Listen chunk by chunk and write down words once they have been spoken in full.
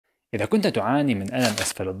إذا كنت تعاني من ألم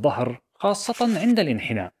أسفل الظهر خاصة عند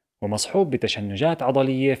الانحناء ومصحوب بتشنجات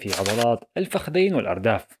عضلية في عضلات الفخذين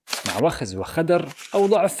والأرداف مع وخز وخدر أو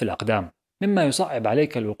ضعف في الأقدام مما يصعب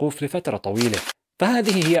عليك الوقوف لفترة طويلة،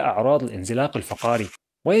 فهذه هي أعراض الانزلاق الفقاري،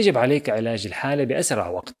 ويجب عليك علاج الحالة بأسرع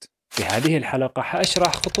وقت. في هذه الحلقة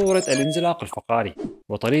حأشرح خطورة الانزلاق الفقاري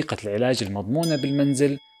وطريقة العلاج المضمونة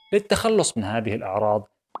بالمنزل للتخلص من هذه الأعراض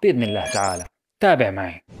بإذن الله تعالى. تابع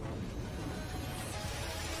معي.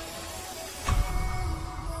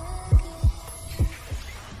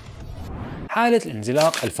 حالة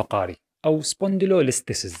الانزلاق الفقاري أو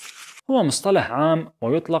سبونديلوليستيسيس هو مصطلح عام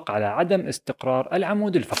ويطلق على عدم استقرار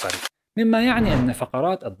العمود الفقري، مما يعني أن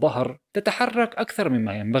فقرات الظهر تتحرك أكثر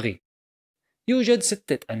مما ينبغي. يوجد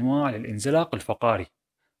 6 أنواع للانزلاق الفقاري،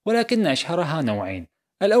 ولكن أشهرها نوعين.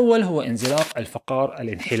 الأول هو انزلاق الفقار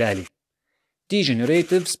الانحلالي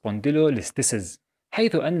Degenerative Spondylolisthesis،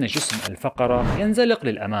 حيث أن جسم الفقرة ينزلق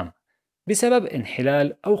للأمام بسبب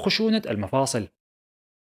انحلال أو خشونة المفاصل،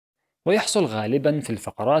 ويحصل غالباً في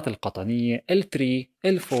الفقرات القطنية L3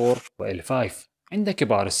 L4 و L5 عند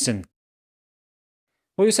كبار السن،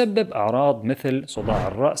 ويسبب أعراض مثل صداع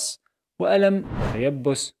الرأس وألم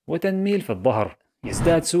وتيبس وتنميل في الظهر،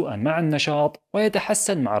 يزداد سوءاً مع النشاط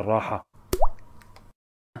ويتحسن مع الراحة.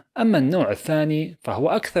 أما النوع الثاني فهو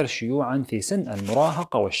أكثر شيوعاً في سن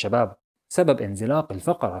المراهقة والشباب. سبب انزلاق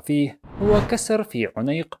الفقرة فيه هو كسر في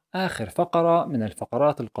عنيق آخر فقرة من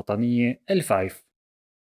الفقرات القطنية L5،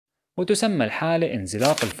 وتسمى الحالة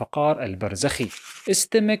انزلاق الفقار البرزخي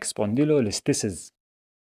Ischemic Spondylolisthesis.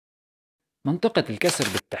 منطقة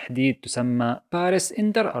الكسر بالتحديد تسمى Pars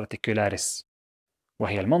interarticularis،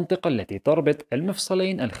 وهي المنطقة التي تربط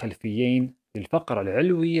المفصلين الخلفيين للفقرة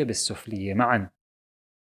العلوية بالسفلية معا.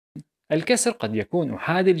 الكسر قد يكون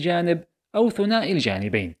أحادي الجانب أو ثنائي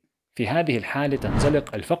الجانبين. في هذه الحالة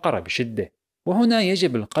تنزلق الفقرة بشدة، وهنا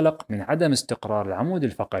يجب القلق من عدم استقرار العمود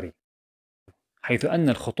الفقري، حيث أن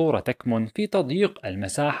الخطورة تكمن في تضييق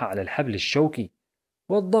المساحة على الحبل الشوكي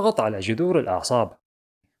والضغط على جذور الأعصاب،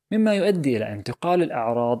 مما يؤدي إلى انتقال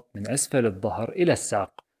الأعراض من أسفل الظهر إلى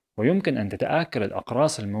الساق، ويمكن أن تتآكل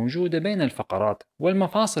الأقراص الموجودة بين الفقرات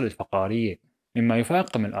والمفاصل الفقارية، مما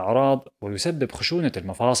يفاقم الأعراض ويسبب خشونة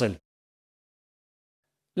المفاصل.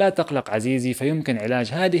 لا تقلق عزيزي، فيمكن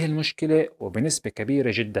علاج هذه المشكلة وبنسبة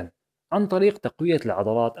كبيرة جدا عن طريق تقوية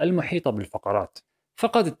العضلات المحيطة بالفقرات.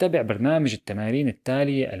 فقط اتبع برنامج التمارين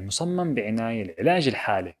التالية المصمم بعناية لعلاج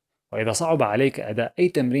الحالة، وإذا صعب عليك أداء أي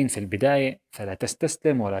تمرين في البداية فلا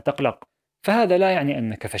تستسلم ولا تقلق، فهذا لا يعني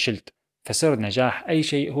أنك فشلت، فسر نجاح أي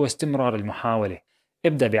شيء هو استمرار المحاولة.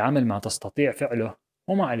 ابدأ بعمل ما تستطيع فعله،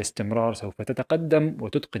 ومع الاستمرار سوف تتقدم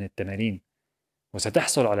وتتقن التمارين،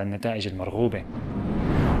 وستحصل على النتائج المرغوبة.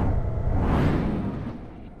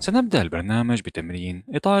 سنبدأ البرنامج بتمرين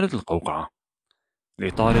إطالة القوقعة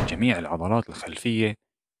لإطالة جميع العضلات الخلفية،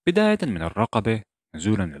 بداية من الرقبة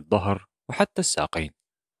نزولا للظهر وحتى الساقين،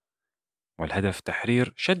 والهدف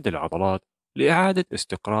تحرير شد العضلات لإعادة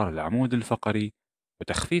استقرار العمود الفقري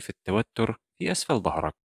وتخفيف التوتر في أسفل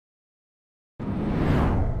ظهرك.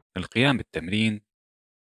 للقيام بالتمرين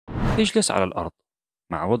اجلس على الأرض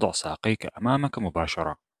مع وضع ساقيك أمامك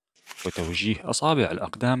مباشرة وتوجيه أصابع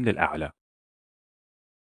الأقدام للأعلى.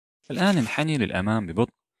 الآن انحني للأمام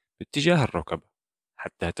ببطء باتجاه الركب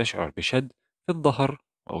حتى تشعر بشد في الظهر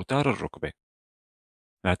وأوتار الركبة.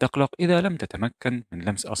 لا تقلق إذا لم تتمكن من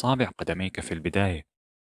لمس أصابع قدميك في البداية.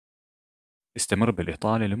 استمر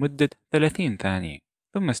بالإطالة لمدة 30 ثانية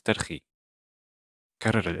ثم استرخي.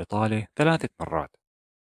 كرر الإطالة 3 مرات،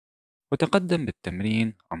 وتقدم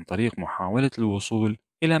بالتمرين عن طريق محاولة الوصول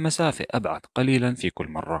إلى مسافة أبعد قليلا في كل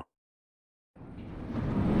مرة.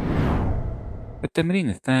 التمرين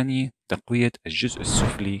الثاني تقوية الجزء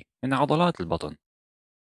السفلي من عضلات البطن.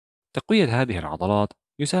 تقوية هذه العضلات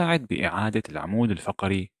يساعد بإعادة العمود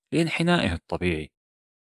الفقري لانحنائه الطبيعي.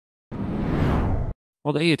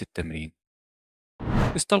 وضعية التمرين: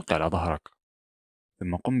 استلقي على ظهرك،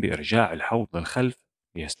 ثم قم بإرجاع الحوض للخلف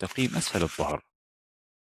ليستقيم أسفل الظهر،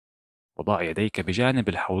 وضع يديك بجانب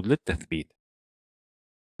الحوض للتثبيت.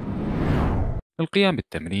 للقيام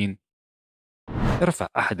بالتمرين ارفع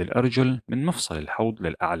أحد الأرجل من مفصل الحوض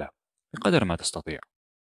للأعلى بقدر ما تستطيع،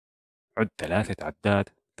 عد 3 عدات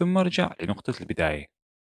ثم ارجع لنقطة البداية،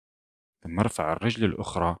 ثم ارفع الرجل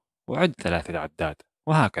الأخرى وعد 3 عدات،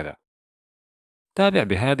 وهكذا. تابع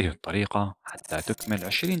بهذه الطريقة حتى تكمل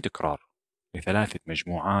 20 تكرار ل3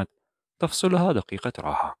 مجموعات تفصلها دقيقة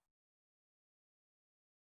راحة.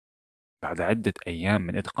 بعد عدة أيام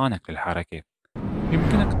من إتقانك للحركة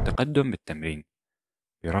يمكنك التقدم بالتمرين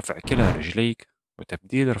برفع كلا رجليك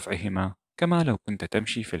وتبديل رفعهما كما لو كنت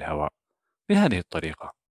تمشي في الهواء بهذه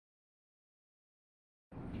الطريقة.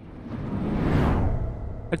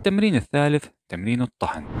 التمرين الثالث تمرين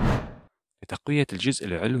الطحن لتقوية الجزء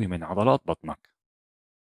العلوي من عضلات بطنك.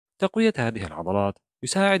 تقوية هذه العضلات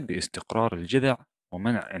يساعد باستقرار الجذع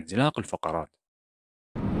ومنع انزلاق الفقرات.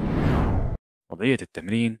 وضعية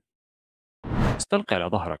التمرين: استلقي على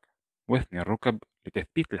ظهرك واثني الركب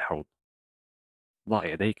لتثبيت الحوض. ضع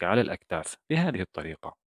يديك على الأكتاف بهذه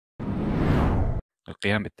الطريقة.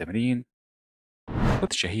 القيام بالتمرين: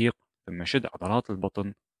 خذ شهيق ثم شد عضلات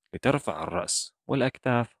البطن لترفع الرأس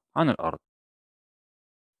والأكتاف عن الأرض،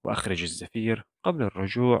 وأخرج الزفير قبل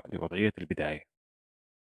الرجوع لوضعية البداية.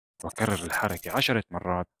 وكرر الحركة 10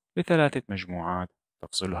 مرات ل3 مجموعات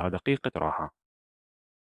تفصلها دقيقة راحة.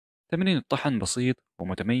 تمرين الطحن بسيط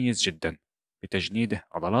ومتميز جدا بتجنيده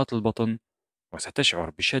عضلات البطن، وستشعر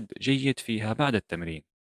بشد جيد فيها بعد التمرين.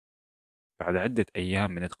 بعد عدة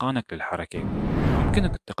أيام من إتقانك للحركة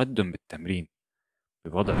يمكنك التقدم بالتمرين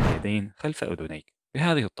بوضع اليدين خلف أذنيك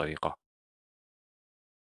بهذه الطريقة،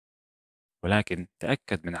 ولكن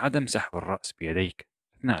تأكد من عدم سحب الرأس بيديك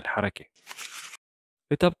أثناء الحركة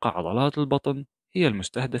لتبقى عضلات البطن هي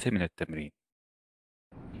المستهدفة من التمرين.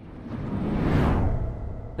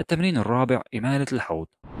 التمرين الرابع إمالة الحوض.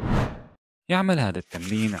 يعمل هذا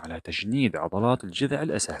التمرين على تجنيد عضلات الجذع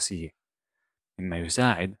الأساسية، مما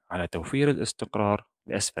يساعد على توفير الاستقرار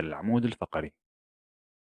لأسفل العمود الفقري.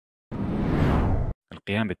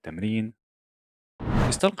 القيام بالتمرين: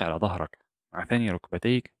 استلقي على ظهرك مع ثني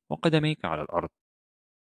ركبتيك وقدميك على الأرض.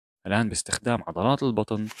 الآن باستخدام عضلات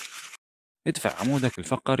البطن ادفع عمودك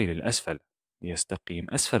الفقري للأسفل ليستقيم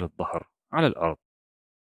أسفل الظهر على الأرض.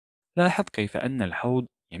 لاحظ كيف أن الحوض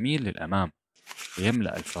يميل للأمام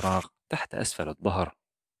ليملأ الفراغ تحت أسفل الظهر.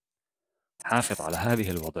 حافظ على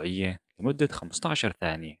هذه الوضعية لمدة 15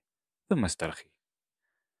 ثانية ثم استرخي.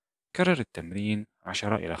 كرر التمرين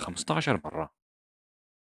 10 إلى 15 مرة.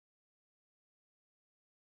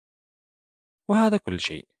 وهذا كل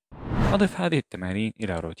شيء. أضف هذه التمارين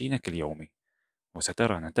إلى روتينك اليومي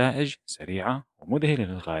وسترى نتائج سريعة ومذهلة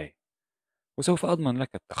للغاية، وسوف أضمن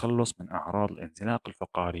لك التخلص من أعراض الانزلاق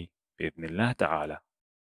الفقاري بإذن الله تعالى.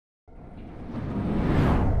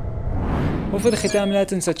 وفي الختام لا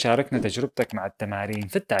تنسى تشاركنا تجربتك مع التمارين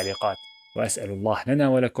في التعليقات، وأسأل الله لنا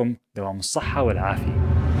ولكم دوام الصحة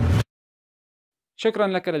والعافية. شكرا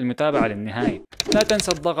لك للمتابعة للنهاية. لا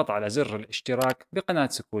تنسى الضغط على زر الاشتراك بقناة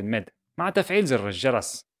سكون مد مع تفعيل زر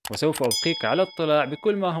الجرس، وسوف أبقيك على اطلاع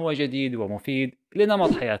بكل ما هو جديد ومفيد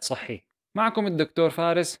لنمط حياة صحي. معكم الدكتور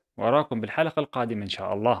فارس، وأراكم بالحلقة القادمة إن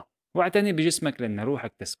شاء الله. واعتني بجسمك لأن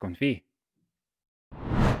روحك تسكن فيه.